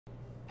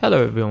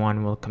Hello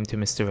everyone, welcome to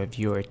Mr.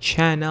 Reviewer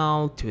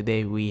channel.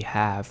 Today we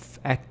have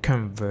a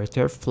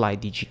converter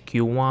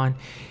FlyDGQ1.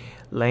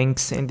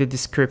 Links in the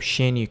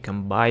description. You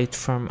can buy it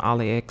from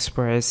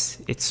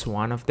AliExpress. It's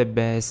one of the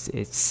best.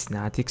 It's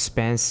not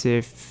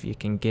expensive. You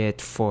can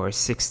get for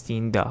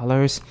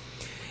 $16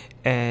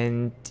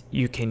 and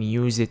you can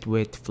use it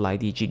with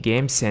FlyDG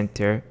Game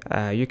Center.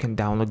 You can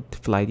download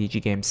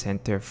FlyDG Game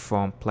Center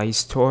from Play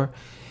Store,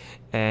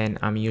 and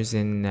I'm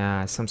using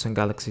Samsung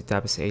Galaxy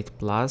Tab S8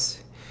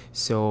 Plus.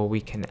 So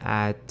we can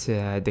add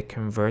the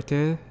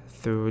converter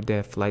through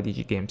the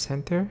FlyDG Game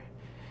Center.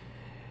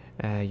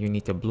 You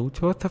need a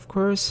Bluetooth, of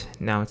course.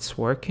 Now it's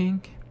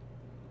working.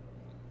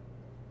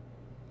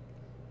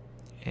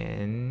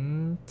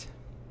 And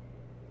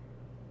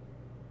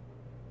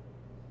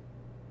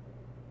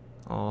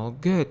all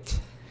good.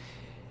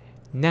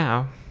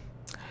 Now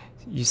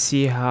you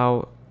see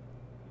how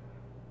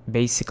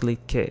basically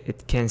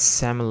it can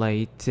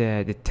simulate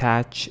the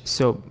touch.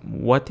 So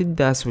what it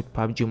does with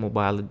PUBG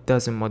Mobile, it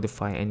doesn't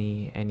modify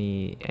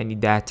any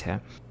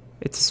data.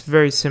 It's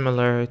very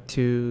similar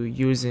to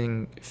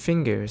using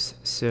fingers.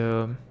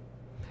 So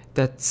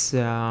that's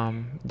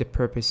the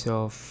purpose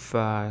of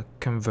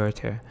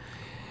converter.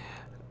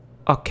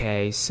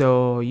 Okay,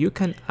 so you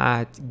can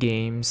add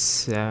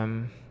games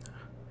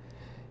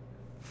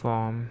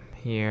from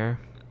here.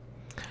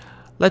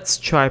 Let's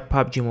try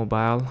PUBG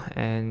Mobile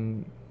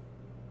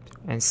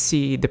and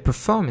see the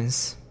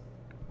performance.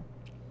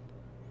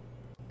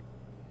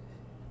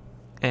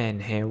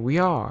 And here we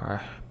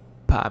are,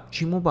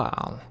 PUBG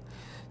Mobile.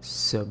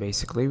 So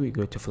basically we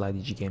go to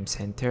FlyDG Game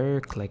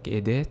Center, click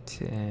edit,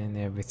 and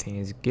everything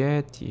is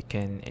good. You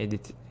can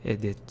edit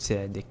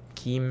the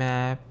key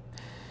map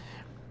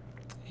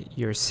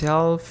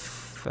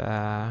yourself.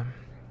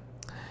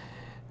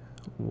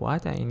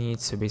 What I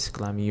need, so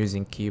basically I'm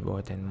using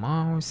keyboard and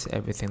mouse.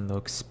 Everything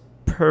looks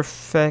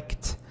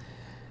perfect.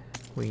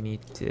 We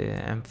need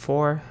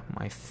M4,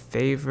 my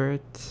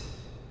favorite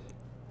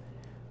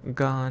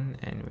gun,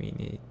 and we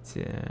need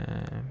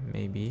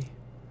maybe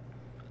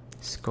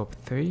scope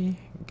 3.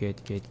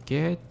 Good.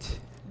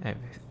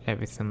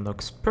 Everything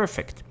looks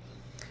perfect.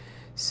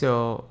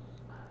 So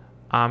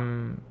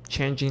I'm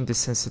changing the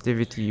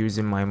sensitivity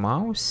using my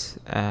mouse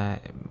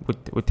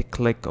with the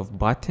click of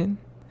button,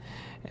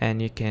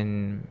 and you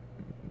can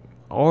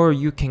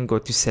go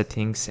to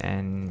settings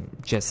and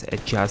just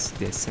adjust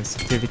the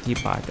sensitivity,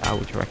 but I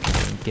would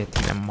recommend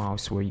getting a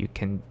mouse where you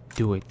can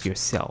do it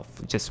yourself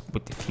just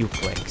with a few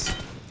clicks.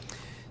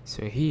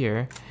 So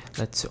here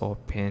let's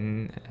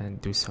open and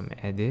do some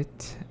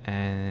edit,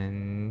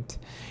 and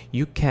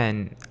you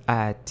can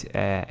add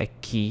a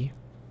key.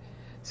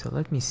 So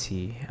let me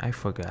see, I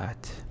forgot.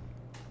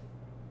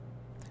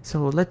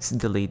 So let's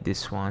delete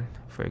this one,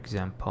 for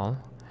example,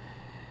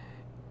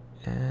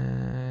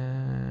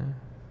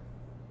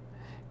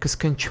 because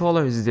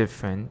controller is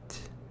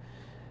different.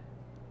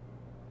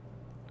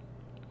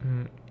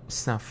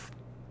 Stuff.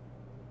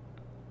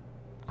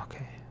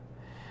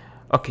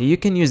 Okay, you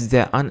can use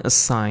the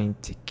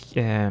unassigned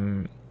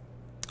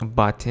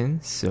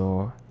button,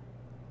 so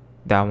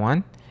that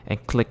one,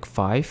 and click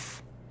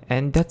 5,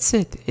 and that's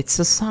it. It's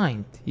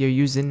assigned. You're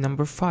using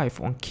number 5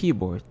 on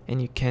keyboard,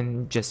 and you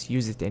can just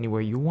use it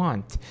anywhere you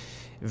want.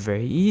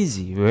 Very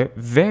easy,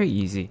 very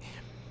easy.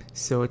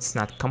 So it's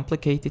not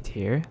complicated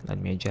here. Let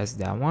me adjust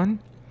that one.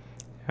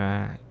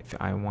 If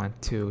I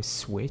want to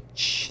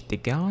switch the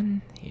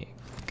gun, yeah,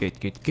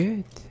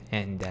 good,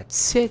 and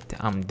that's it.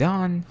 I'm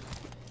done.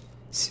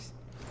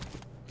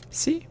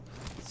 See,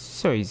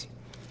 so easy.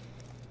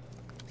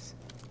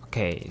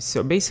 Okay,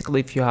 so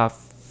basically, if you have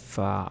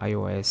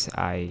iOS,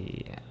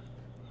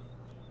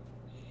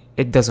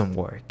 it doesn't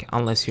work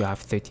unless you have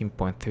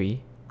 13.3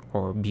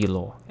 or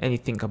below.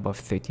 Anything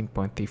above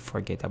 13.3,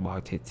 forget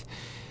about it.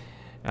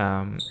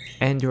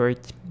 Android,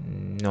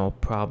 no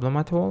problem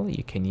at all.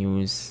 You can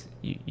use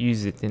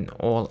it in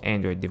all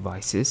Android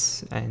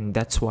devices, and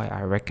that's why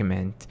I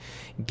recommend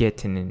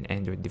getting an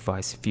Android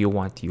device if you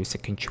want to use a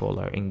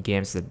controller in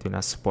games that do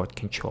not support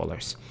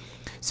controllers.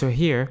 So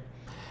here,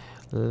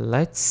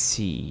 let's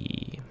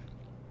see.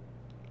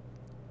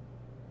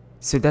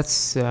 So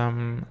that's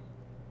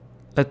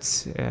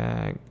let's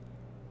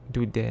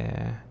do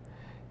the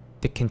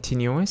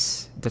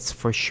continuous. That's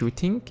for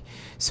shooting.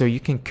 So you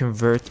can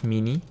convert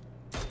mini.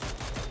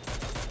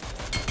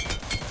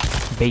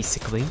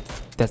 Basically,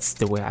 that's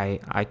the way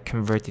I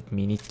converted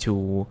mini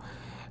to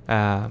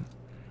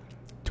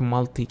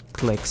multi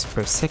clicks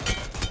per second.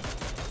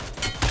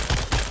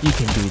 You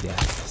can do that.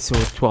 So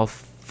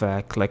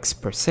 12 clicks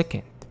per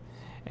second,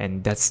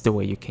 and that's the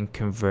way you can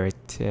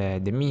convert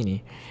the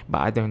mini.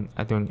 But I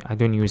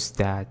don't use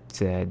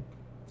that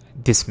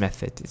this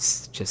method.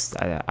 It's just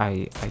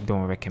I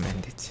don't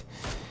recommend it.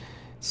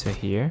 So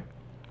here,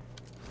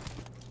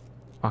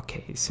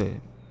 okay, so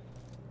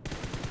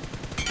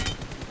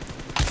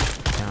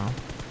now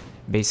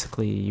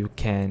basically you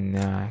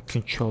can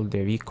control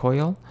the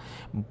recoil,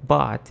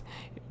 but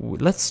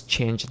let's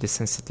change the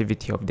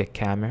sensitivity of the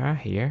camera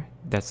here.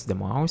 That's the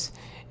mouse,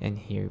 and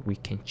here we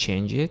can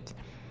change it.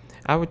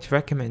 I would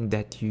recommend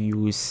that you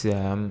use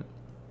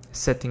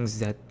settings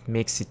that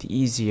makes it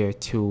easier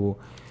to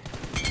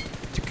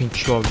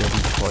control the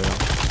recoil,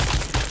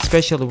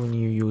 especially when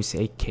you use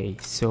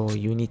 8K. So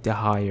you need a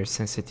higher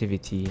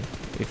sensitivity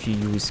if you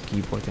use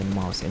keyboard and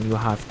mouse, and you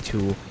have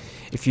to,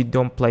 if you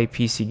don't play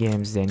PC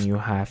games, then you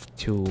have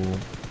to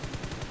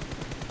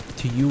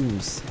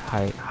use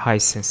high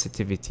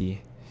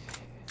sensitivity,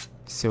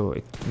 so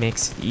it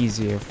makes it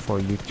easier for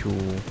you to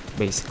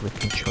basically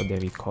control the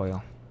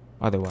recoil.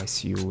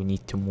 Otherwise you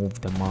need to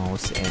move the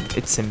mouse and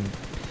it's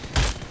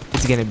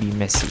gonna be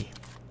messy.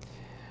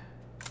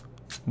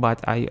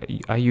 But I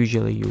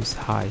usually use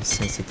high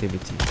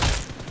sensitivity.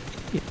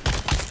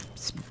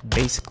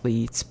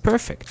 It's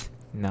perfect.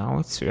 Now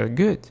it's real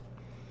good.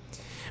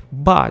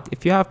 But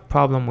if you have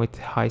problem with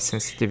high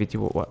sensitivity,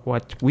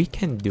 what we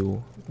can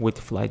do with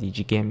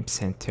FlyDG Game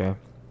Center,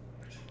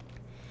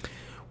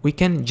 we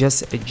can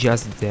just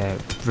adjust the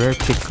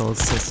vertical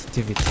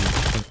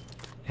sensitivity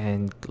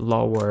and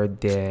lower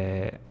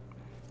the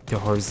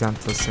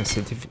horizontal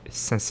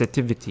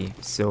sensitivity.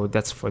 So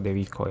that's for the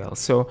recoil.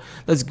 So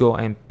let's go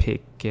and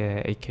pick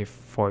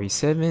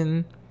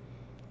AK-47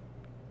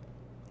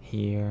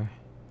 here.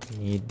 We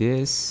need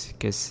this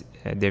because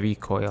the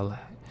recoil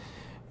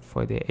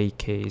for the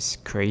AK is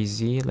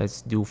crazy.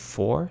 Let's do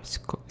 4,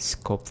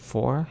 scope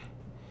 4.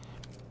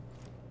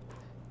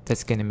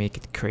 That's gonna make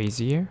it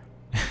crazier.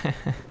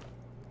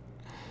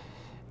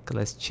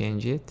 Let's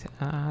change it.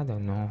 I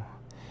don't know.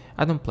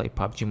 I don't play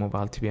PUBG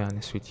Mobile, to be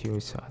honest with you,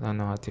 so I don't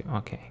know how to.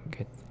 Okay,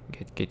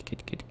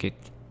 good.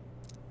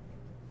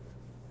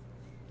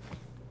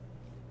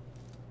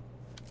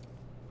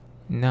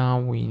 Now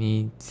we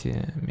need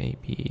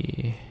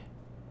maybe,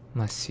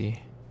 let's see.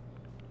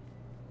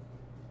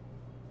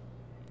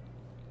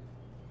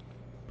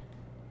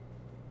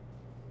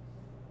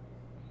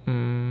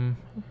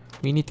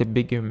 We need a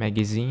bigger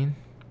magazine,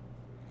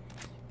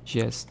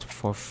 just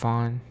for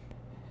fun.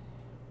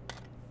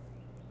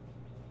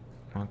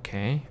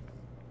 Okay.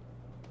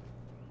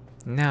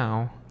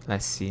 Now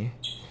let's see.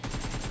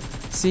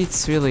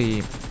 It's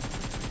really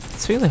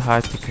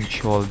hard to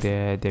control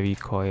the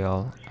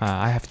recoil.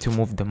 I have to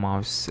move the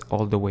mouse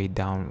all the way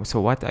down.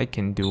 So what I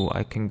can do,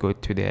 I can go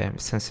to the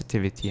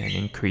sensitivity and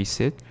increase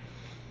it.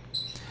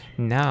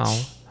 Now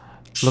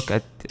look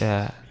at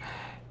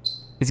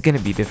it's gonna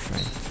be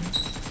different.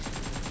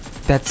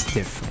 That's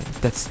different.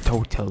 That's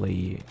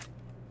totally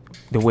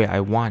the way I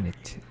want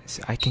it.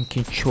 So I can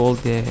control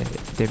the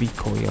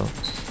recoil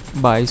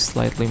by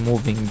slightly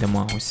moving the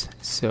mouse.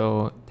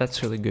 So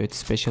that's really good,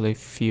 especially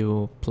if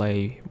you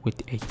play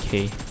with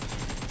 8K.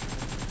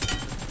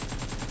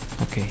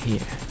 Okay,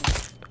 here.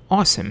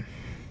 Awesome.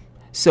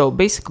 So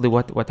basically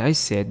what I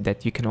said,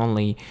 that you can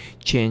only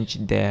change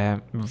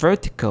the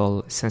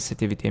vertical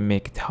sensitivity and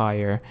make it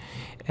higher,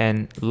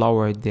 and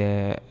lower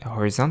the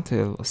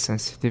horizontal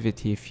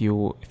sensitivity if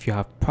you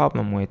have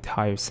problem with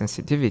higher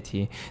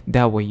sensitivity.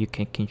 That way you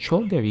can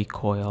control the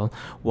recoil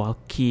while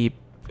keep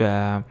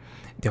the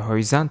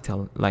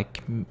horizontal,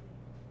 like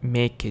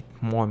make it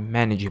more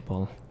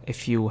manageable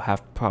if you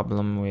have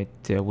problem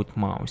with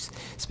mouse,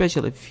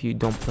 especially if you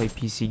don't play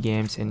PC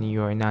games and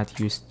you are not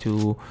used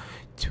to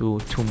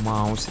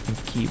mouse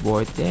and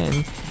keyboard.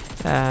 Then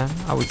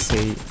I would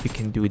say you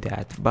can do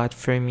that. But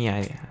for me,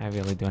 I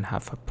really don't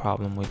have a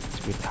problem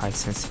with high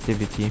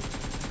sensitivity,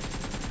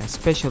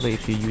 especially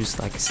if you use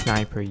like a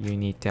sniper. You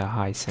need a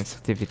high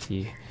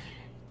sensitivity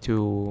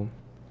to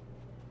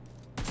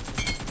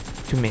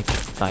make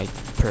it like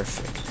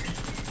perfect.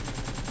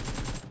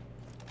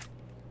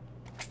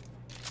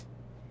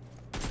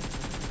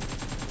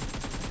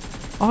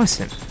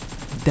 Awesome.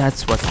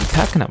 That's what I'm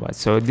talking about.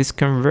 So this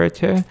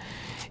converter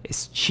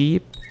is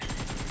cheap,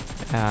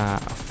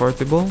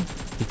 affordable,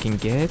 you can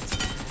get,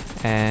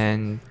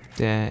 and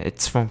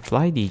it's from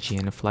FlyDG,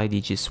 and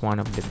FlyDG is one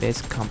of the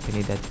best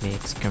company that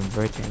makes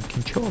converter and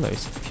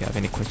controllers. If you have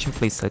any question,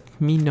 please let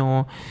me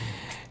know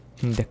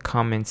in the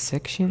comment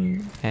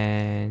section,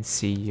 and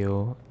see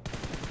you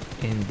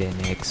in the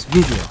next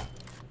video.